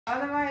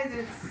Otherwise,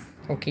 it's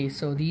okay.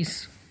 So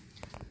these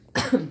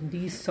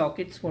these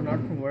sockets were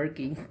not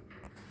working.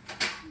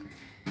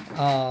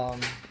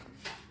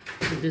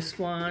 This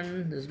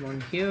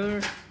one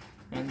here,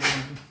 and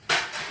then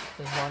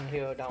there's one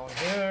here down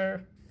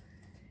here,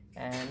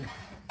 and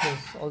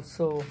there's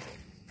also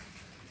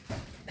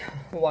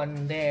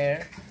one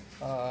there,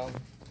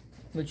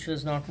 which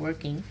was not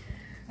working.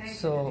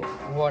 So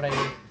what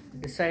I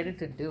decided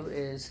to do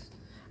is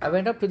I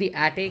went up to the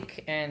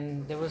attic,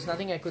 and there was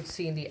nothing I could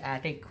see in the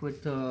attic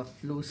with the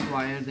loose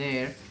wire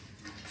there.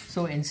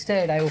 So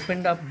instead I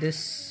opened up this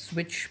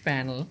switch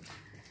panel,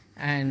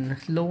 and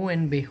lo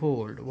and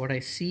behold, what I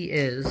see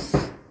is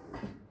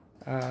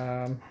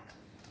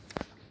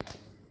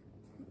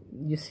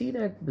you see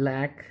that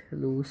black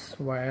loose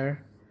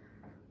wire?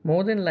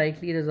 More than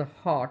likely there's a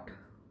hot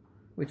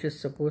which is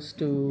supposed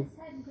to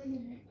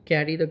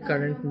carry the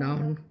current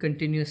down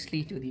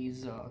continuously to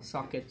these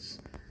sockets,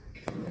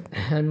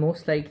 and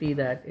most likely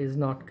that is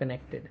not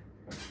connected.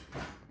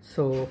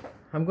 So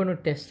I'm going to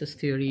test this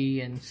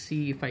theory and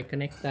see if I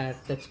connect that.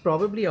 That's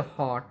probably a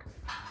hot.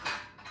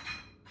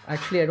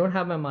 Actually, I don't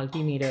have my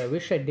multimeter. I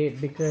wish I did,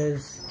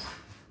 because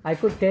I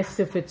could test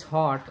if it's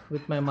hot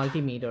with my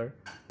multimeter.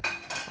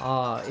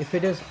 If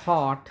it is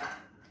hot,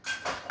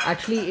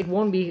 actually it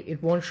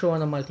won't show on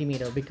the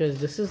multimeter, because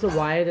this is the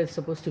wire that's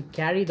supposed to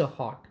carry the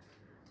hot,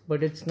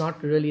 but it's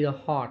not really the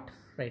hot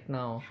right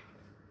now.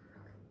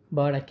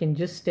 But I can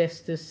just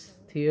test this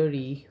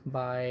theory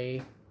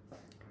by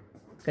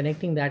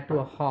connecting that to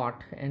a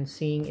hot and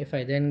seeing if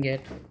I then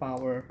get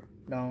power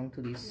down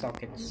to these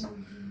sockets.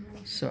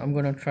 So I'm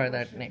gonna try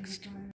that next.